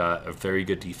 whenever we got a very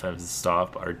good defensive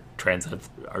stop, our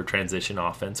transition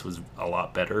offense was a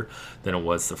lot better than it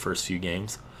was the first few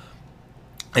games.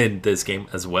 And this game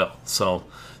as well. So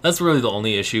that's really the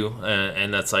only issue.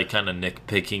 And that's like kind of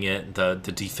nitpicking it. The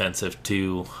defensive,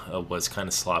 too, was kind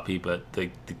of sloppy. But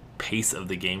the pace of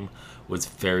the game was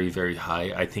very, very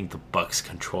high. I think the Bucks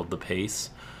controlled the pace,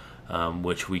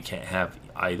 which we can't have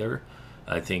either.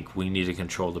 I think we need to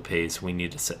control the pace. We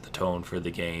need to set the tone for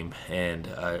the game. And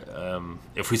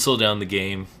if we slow down the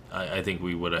game, I think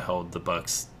we would have held the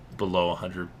Bucks below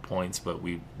 100 points, but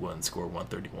we wouldn't score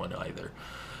 131 either.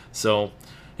 So,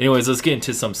 anyways, let's get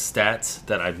into some stats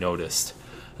that I've noticed.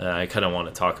 I kind of want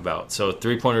to talk about. So,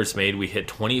 3-pointers made. We hit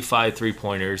 25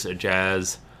 3-pointers, a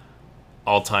Jazz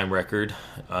all-time record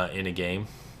in a game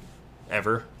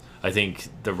ever. I think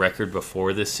the record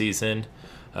before this season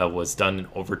was done in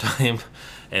overtime,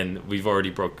 and we've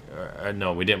already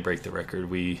no, we didn't break the record.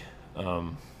 We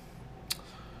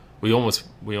almost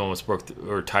broke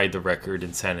or tied the record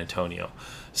in San Antonio.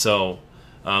 So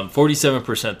 47%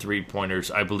 3-pointers.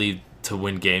 I believe to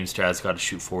win games, Jazz got to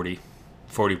shoot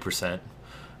 40%.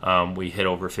 We hit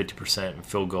over 50% in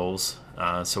field goals,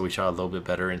 so we shot a little bit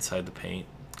better inside the paint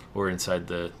or inside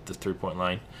the 3-point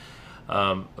line.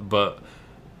 But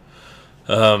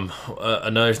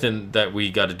another thing that we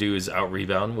got to do is out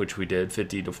rebound, which we did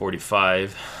 50 to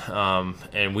 45,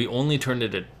 and we only turned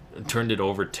it turned it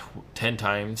over 10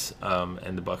 times,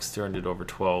 and the Bucks turned it over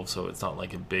 12, so it's not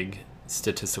like a big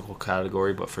statistical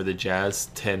category, but for the Jazz,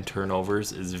 10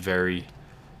 turnovers is very,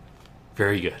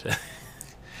 very good.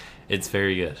 It's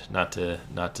very good. Not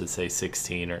to say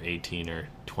 16 or 18 or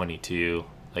 22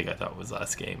 like I thought was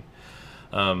last game.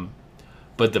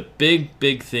 But the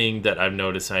big thing that I've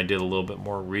noticed, and I did a little bit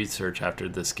more research after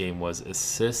this game, was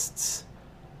assists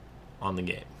on the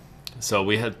game. So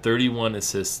we had 31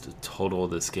 assists total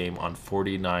this game on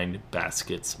 49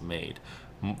 baskets made.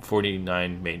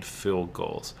 49 made field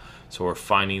goals. So we're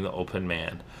finding the open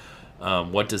man.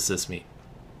 What does this mean?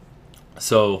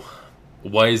 So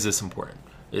why is this important?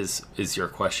 Is your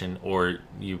question, or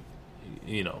you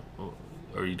know,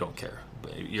 or you don't care?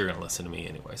 But you're gonna listen to me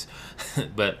anyways.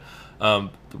 But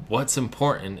what's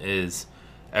important is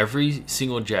every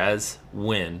single Jazz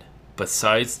win,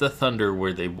 besides the Thunder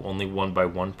where they only won by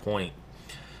 1 point,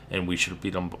 and we should have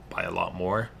beat them by a lot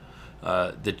more.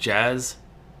 The Jazz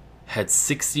had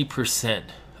 60%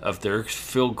 of their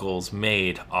field goals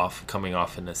made coming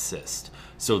off an assist.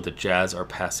 So the Jazz are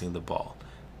passing the ball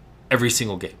every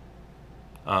single game.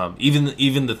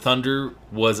 Even the Thunder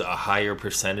was a higher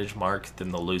percentage mark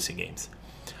than the losing games.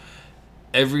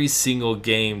 Every single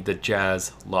game the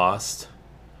Jazz lost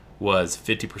was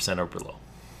 50% or below.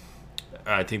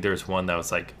 I think there was one that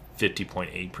was like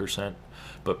 50.8%,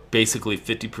 but basically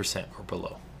 50% or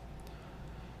below.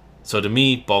 So to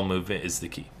me, ball movement is the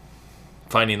key.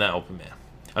 Finding that open man.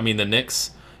 I mean, the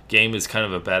Knicks game is kind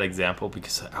of a bad example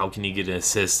because how can you get an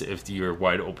assist if your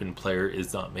wide open player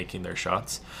is not making their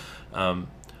shots?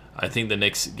 I think the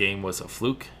Knicks game was a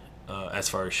fluke as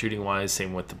far as shooting wise.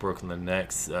 Same with the Brooklyn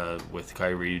Nets with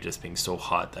Kyrie just being so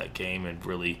hot that game and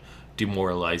really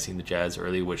demoralizing the Jazz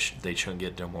early, which they shouldn't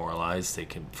get demoralized. They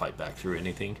can fight back through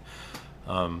anything.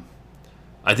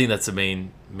 I think that's the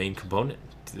main component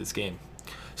to this game.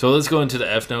 So let's go into the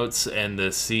F notes and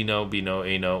the C note, B note,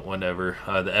 A note, whatever.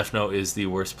 The F note is the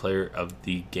worst player of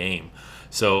the game.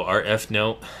 So our F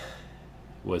note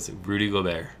was Rudy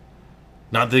Gobert.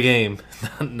 Not the game,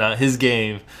 not his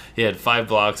game. He had 5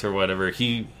 blocks or whatever.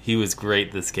 He was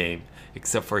great this game,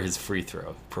 except for his free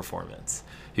throw performance.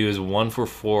 He was 1 for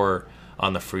 4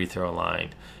 on the free throw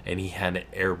line, and he had an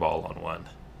air ball on one.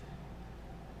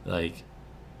 Like,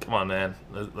 come on, man.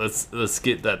 Let's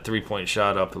get that 3-point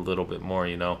shot up a little bit more,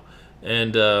 you know.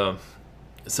 And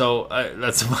so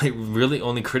that's my really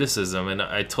only criticism. And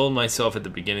I told myself at the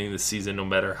beginning of the season, no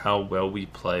matter how well we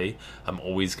play, I'm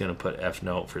always going to put F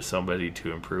note for somebody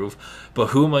to improve. But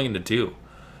who am I going to do?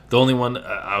 The only one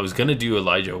I was going to do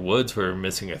Elijah Woods for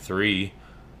missing a 3.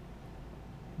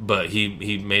 But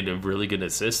he made a really good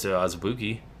assist to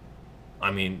Azubuike.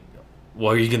 I mean,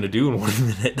 what are you going to do in 1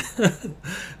 minute?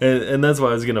 and that's why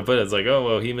I was going to put it. It's like, oh,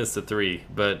 well, he missed a 3.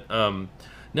 But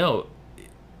no,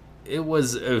 it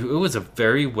was a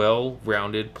very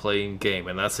well-rounded playing game.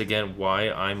 And that's, again,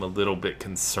 why I'm a little bit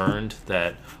concerned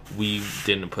that we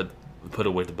didn't put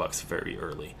away the Bucks very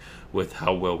early with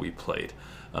how well we played.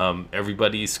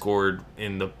 Everybody scored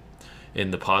in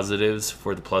the positives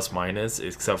for the plus minus,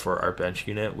 except for our bench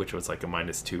unit, which was like a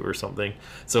 -2 or something.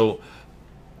 So,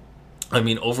 I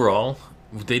mean, overall,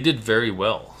 they did very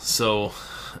well. So,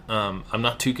 I'm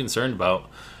not too concerned about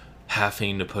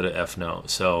having to put an F note.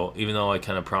 So, even though I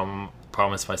kind of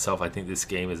promised myself I think this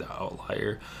game is an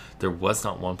outlier, there was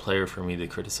not one player for me to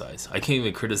criticize. I can't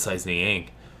even criticize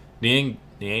Niang.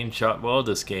 Niang shot well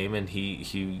this game, and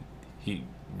he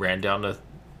ran down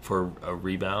for a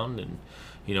rebound, and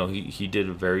you know, he did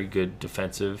a very good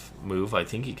defensive move. I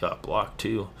think he got blocked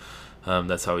too.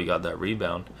 That's how he got that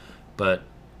rebound. But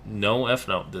no F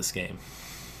note this game,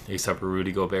 except for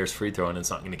Rudy Gobert's free throw, and it's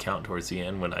not going to count towards the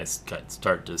end when I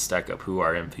start to stack up who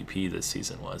our MVP this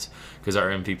season was. Because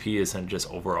our MVP isn't just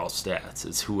overall stats.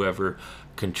 It's whoever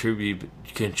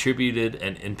contributed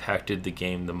and impacted the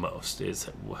game the most is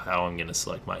how I'm going to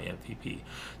select my MVP.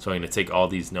 So I'm going to take all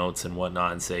these notes and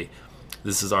whatnot and say,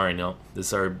 this is our A note. This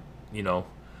is our, you know,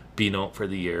 B note for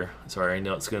the year. So our A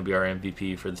note is going to be our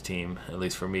MVP for the team, at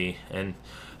least for me. And,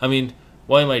 I mean,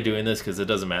 why am I doing this? Because it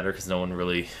doesn't matter, because no one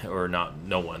really, or not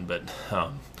no one, but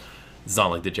it's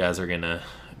not like the Jazz are going to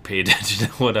pay attention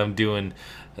to what I'm doing.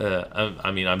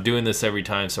 I mean, I'm doing this every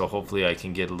time, so hopefully I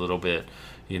can get a little bit,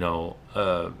 you know,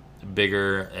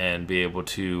 bigger and be able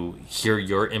to hear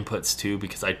your inputs too,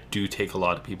 because I do take a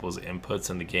lot of people's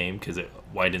inputs in the game because it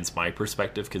widens my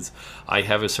perspective, because I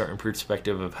have a certain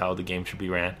perspective of how the game should be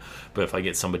ran, but if I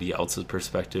get somebody else's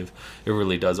perspective, it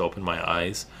really does open my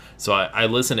eyes. So I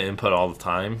listen to input all the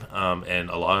time, and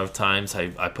a lot of times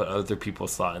I put other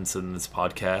people's thoughts in this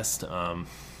podcast.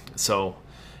 So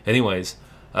anyways,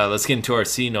 let's get into our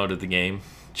C note of the game.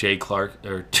 Jordan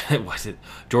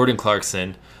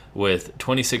Clarkson with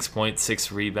 26 points,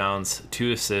 6 rebounds,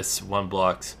 2 assists, 1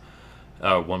 block.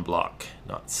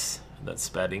 That's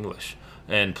bad English.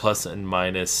 And plus and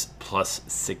minus plus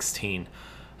 16.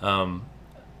 Know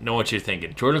what you're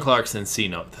thinking. Jordan Clarkson,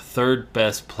 C-note, the third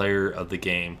best player of the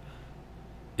game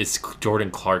is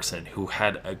Jordan Clarkson, who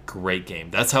had a great game.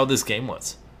 That's how this game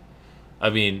was. I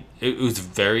mean, it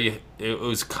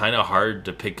was kind of hard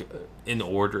to pick in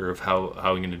order of how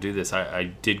I'm going to do this.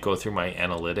 I did go through my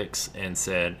analytics and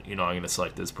said, I'm going to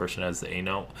select this person as the A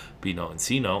note, B note, and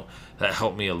C note. That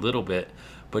helped me a little bit.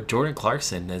 But Jordan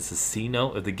Clarkson as the C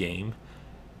note of the game,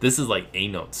 this is like A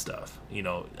note stuff, in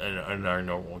our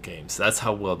normal games. That's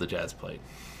how well the Jazz played.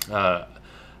 I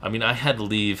had to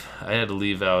leave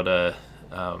out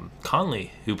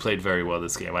Conley, who played very well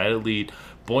this game. I had to lead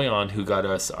Boyan, who got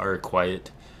us our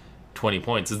quiet 20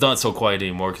 points. It's not so quiet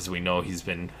anymore because we know he's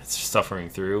been suffering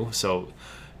through. So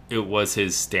it was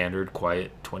his standard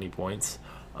quiet 20 points.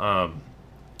 So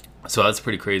that's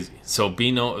pretty crazy. So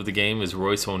B note of the game is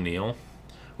Royce O'Neal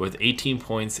with 18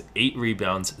 points, 8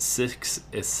 rebounds, 6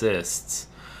 assists,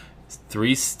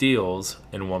 3 steals,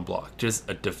 and 1 block. Just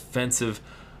a defensive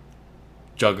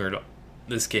juggernaut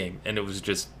this game. And it was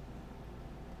just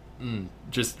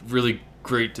really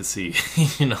great to see,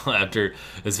 after,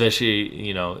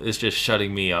 especially, it's just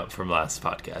shutting me up from last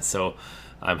podcast. So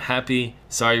I'm happy.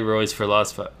 Sorry, Royce, for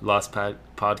last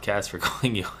podcast for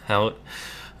calling you out.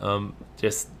 He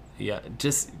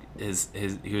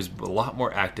was a lot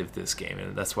more active this game,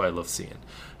 and that's what I love seeing.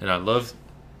 And I love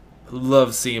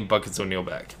seeing Buckets O'Neal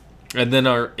back. And then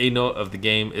our A note of the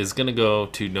game is going to go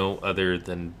to no other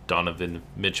than Donovan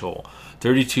Mitchell.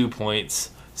 32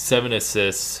 points, 7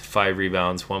 assists, 5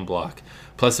 rebounds, 1 block,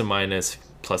 plus and minus,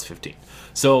 plus 15.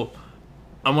 So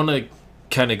I want to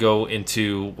kind of go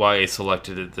into why I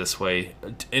selected it this way.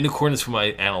 In accordance with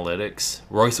my analytics,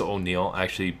 Royce O'Neal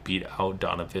actually beat out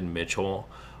Donovan Mitchell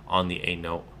on the A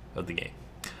note of the game,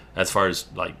 as far as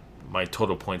like my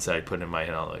total points that I put in my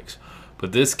analytics.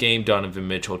 But this game, Donovan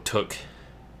Mitchell took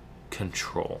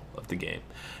control of the game,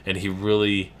 and he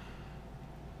really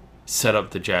set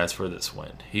up the Jazz for this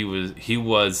win. He was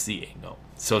the A note.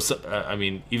 So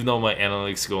even though my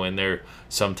analytics go in there,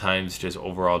 sometimes just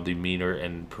overall demeanor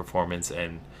and performance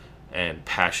and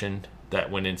passion that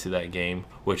went into that game,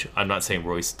 which I'm not saying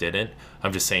Royce didn't.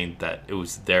 I'm just saying that it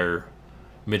was there.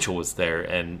 Mitchell was there,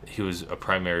 and he was a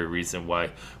primary reason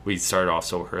why we started off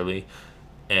so early,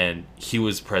 and he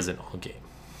was present all game.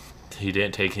 He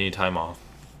didn't take any time off.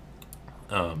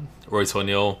 Royce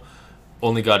O'Neal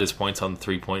only got his points on the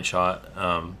 3-point shot,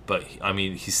 but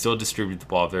he still distributed the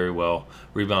ball very well,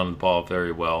 rebounded the ball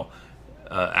very well,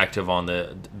 active on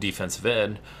the defensive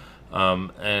end,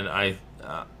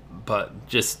 but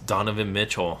just Donovan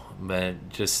Mitchell, man,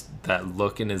 just that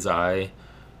look in his eye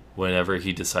whenever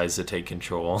he decides to take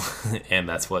control, and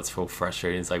that's what's so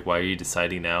frustrating. It's like, why are you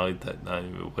deciding now? That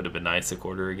it would have been nice to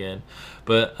quarter again,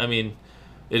 but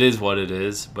it is what it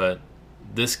is. But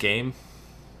this game,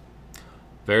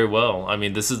 very well.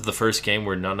 This is the first game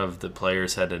where none of the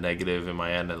players had a negative in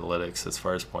my analytics as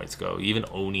far as points go. Even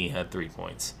Oni had 3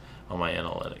 points on my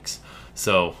analytics.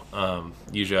 So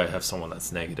usually I have someone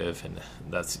that's negative, and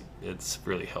it's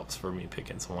really helps for me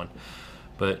picking someone.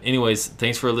 But anyways,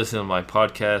 thanks for listening to my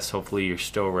podcast. Hopefully you're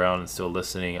still around and still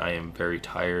listening. I am very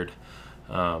tired.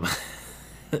 At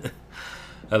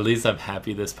least I'm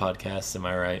happy this podcast. Am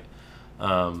I right?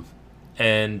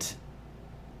 And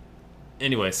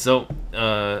anyway, so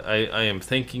I am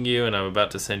thanking you, and I'm about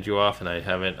to send you off, and I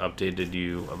haven't updated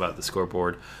you about the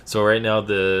scoreboard. So right now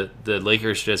the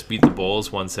Lakers just beat the Bulls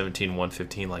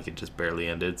 117-115, like it just barely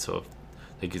ended. So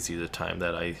they can see the time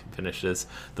that I finished this.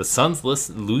 The Suns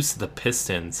lose the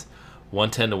Pistons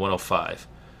 110-105.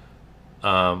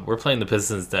 We're playing the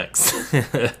Pistons next.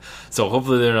 So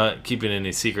hopefully they're not keeping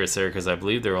any secrets there, because I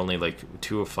believe they're only like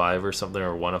 2 of 5 or something,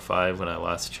 or 1 of 5 when I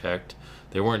last checked.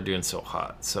 They weren't doing so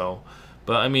hot. So,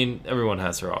 but everyone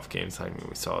has their off games.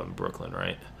 We saw in Brooklyn,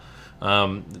 right?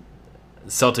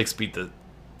 Celtics beat the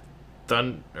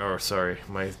Thunder. Or sorry,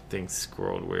 my thing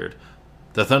scrolled weird.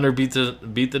 The Thunder beat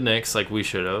the Knicks like we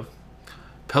should have.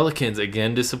 Pelicans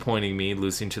again disappointing me,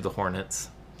 losing to the Hornets.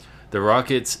 The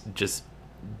Rockets just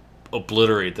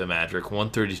obliterate the Magic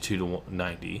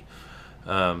 132-90.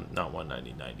 Not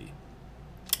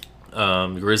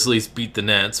 190-90. Grizzlies beat the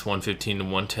Nets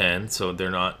 115-110, so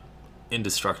they're not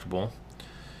indestructible.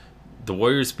 The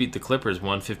Warriors beat the Clippers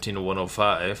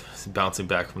 115-105, bouncing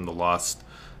back from the loss,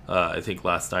 I think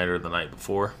last night or the night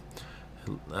before.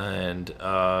 And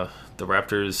the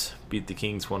Raptors beat the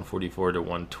Kings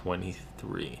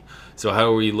 144-123. So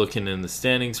how are we looking in the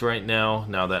standings right now?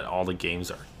 Now that all the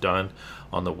games are done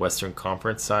on the Western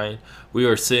Conference side, we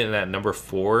are sitting at number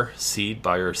 4 seed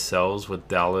by ourselves with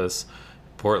Dallas,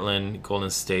 Portland, Golden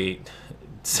State,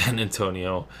 San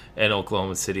Antonio, and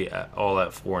Oklahoma City all at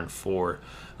 4-4.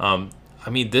 I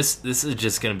mean, this is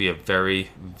just going to be a very,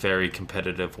 very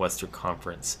competitive Western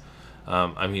Conference.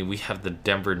 I mean, we have the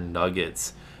Denver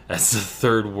Nuggets as the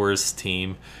third worst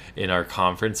team in our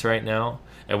conference right now,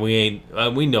 and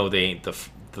we know they ain't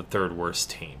the third worst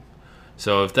team.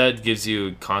 So if that gives you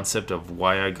a concept of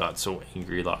why I got so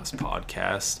angry last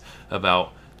podcast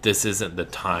about this isn't the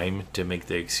time to make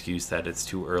the excuse that it's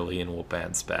too early and we'll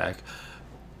bounce back,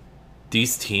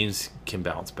 these teams can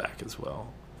bounce back as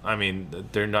well. I mean,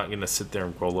 they're not going to sit there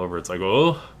and roll over. It's like,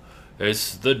 oh,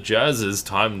 it's the Jazz's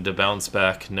time to bounce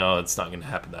back. No, it's not going to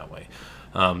happen that way.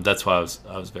 That's why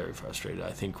I was very frustrated.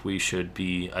 I think we should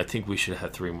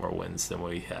have 3 more wins than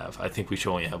we have. I think we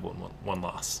should only have one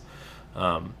loss,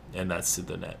 and that's to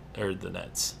the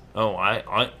Nets. Oh,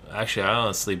 I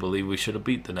honestly believe we should have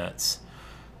beat the Nets.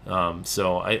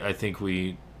 So I think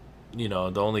we,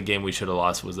 the only game we should have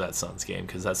lost was that Suns game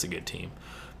because that's a good team.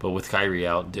 But with Kyrie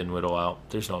out, Dinwiddie out,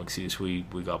 there's no excuse. We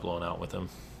got blown out with him.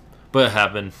 But it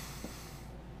happened.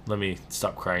 Let me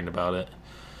stop crying about it.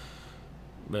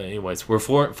 But anyways, we're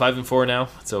 5-4 now,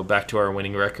 so back to our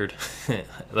winning record.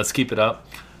 Let's keep it up.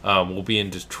 We'll be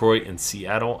in Detroit and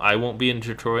Seattle. I won't be in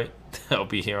Detroit. I'll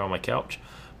be here on my couch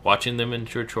watching them in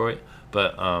Detroit.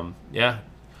 But yeah.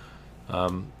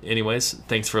 Anyways,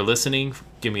 thanks for listening.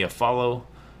 Give me a follow,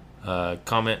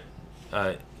 comment,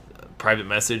 private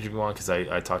message if you want, because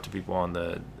I talk to people on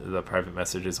the private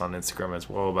messages on Instagram as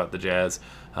well about the Jazz.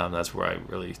 That's where I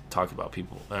really talk about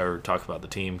the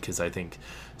team, because I think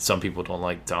some people don't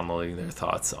like downloading their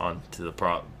thoughts onto the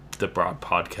broad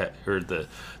podcast or the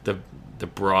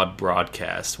broad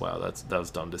broadcast. Wow, that was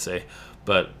dumb to say,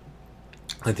 but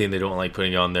I think they don't like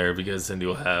putting it on there because then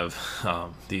you'll have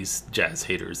these Jazz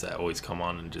haters that always come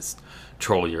on and just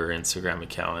troll your Instagram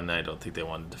account, and I don't think they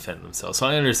want to defend themselves. So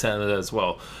I understand that as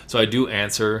well. So I do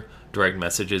answer direct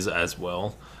messages as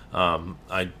well. I'm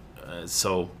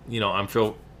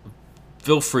feel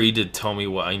free to tell me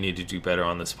what I need to do better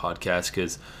on this podcast,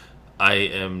 because I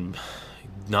am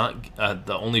not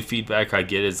the only feedback I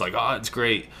get is like, oh, it's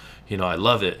great, I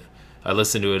love it. I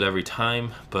listen to it every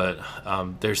time, but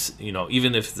there's,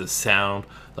 even if the sound,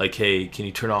 like, hey, can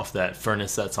you turn off that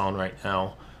furnace that's on right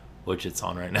now, which it's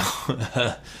on right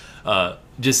now,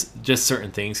 just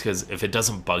certain things, because if it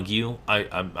doesn't bug you,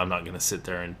 I'm not going to sit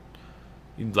there and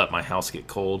let my house get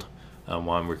cold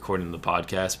while I'm recording the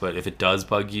podcast. But if it does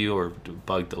bug you or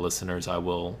bug the listeners, I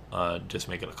will just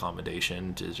make an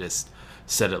accommodation to just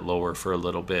set it lower for a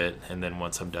little bit, and then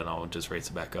once I'm done, I'll just raise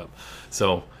it back up.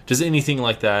 So just anything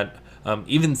like that.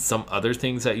 Even some other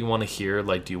things that you want to hear,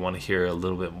 like, do you want to hear a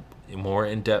little bit more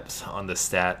in depth on the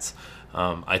stats?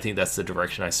 I think that's the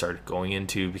direction I started going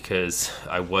into, because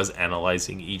I was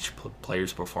analyzing each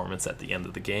player's performance at the end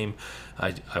of the game.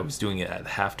 I was doing it at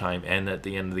halftime and at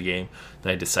the end of the game.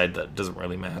 Then I decided that doesn't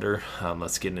really matter.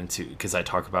 Let's get into, because I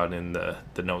talk about it in the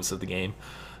notes of the game.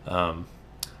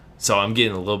 So I'm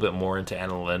getting a little bit more into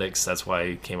analytics. That's why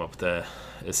I came up with the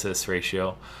assist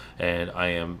ratio. And I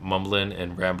am mumbling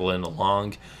and rambling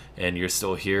along, and you're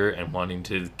still here and wanting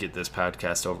to get this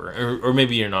podcast over. Or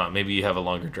maybe you're not. Maybe you have a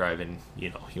longer drive and,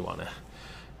 you want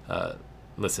to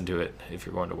listen to it if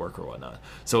you're going to work or whatnot.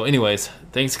 So anyways,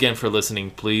 thanks again for listening.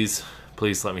 Please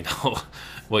let me know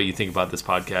what you think about this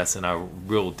podcast, and I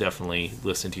will definitely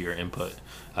listen to your input.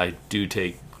 I do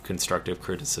take constructive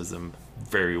criticism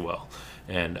very well,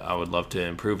 and I would love to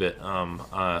improve it.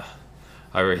 I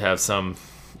already have some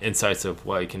insights of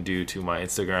what I can do to my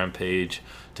Instagram page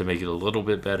to make it a little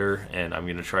bit better, and I'm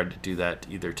going to try to do that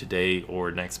either today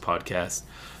or next podcast.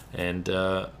 And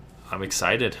I'm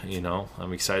excited.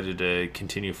 I'm excited to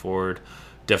continue forward.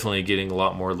 Definitely getting a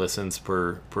lot more listens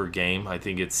per game. I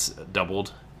think it's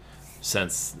doubled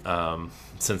since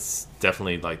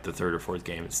definitely like the third or fourth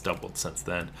game. It's doubled since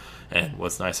then. And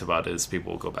what's nice about it is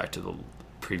people will go back to the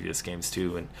previous games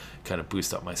too and kind of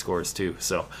boost up my scores too.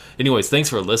 So anyways, thanks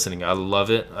for listening. I love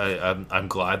it. I'm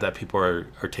glad that people are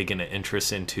taking an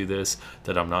interest into this,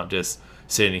 that I'm not just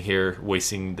sitting here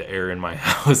wasting the air in my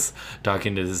house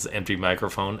talking to this empty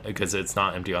microphone, because it's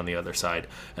not empty on the other side.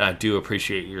 And I do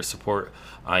appreciate your support.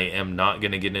 I am not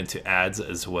going to get into ads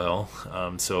as well.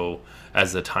 So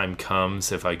as the time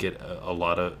comes, if I get a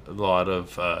lot of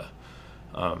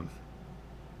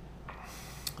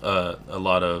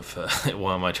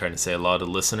what am I trying to say? A lot of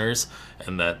listeners,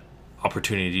 and that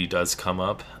opportunity does come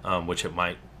up, which it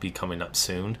might be coming up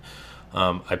soon,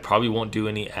 I probably won't do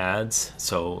any ads,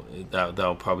 so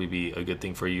that'll probably be a good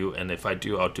thing for you. And if I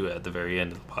do, I'll do it at the very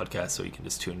end of the podcast, so you can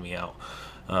just tune me out,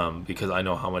 because I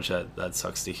know how much that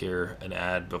sucks to hear an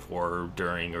ad before or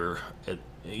during, or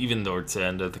even though it's the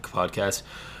end of the podcast.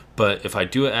 But if I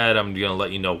do an ad, I'm gonna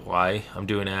let you know why I'm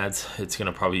doing ads. It's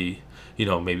gonna probably,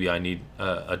 maybe I need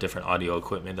a different audio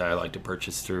equipment that I like to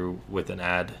purchase through with an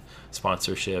ad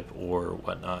sponsorship or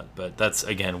whatnot. But that's,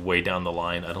 again, way down the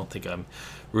line. I don't think I'm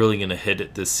really going to hit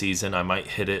it this season. I might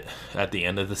hit it at the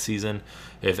end of the season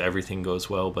if everything goes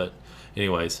well. But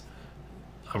anyways,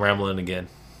 I'm rambling again.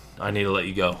 I need to let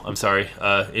you go. I'm sorry.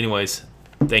 Anyways,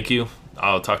 thank you.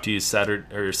 I'll talk to you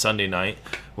Saturday or Sunday night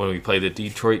when we play the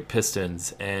Detroit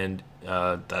Pistons. And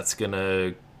that's going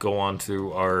to go on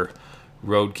through our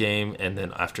road game, and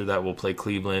then after that we'll play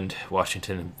Cleveland,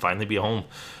 Washington, and finally be home.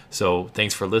 So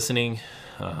thanks for listening,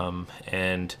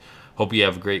 and hope you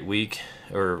have a great week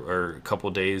or a couple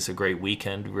days, a great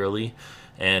weekend really,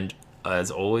 and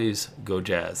as always, go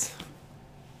Jazz.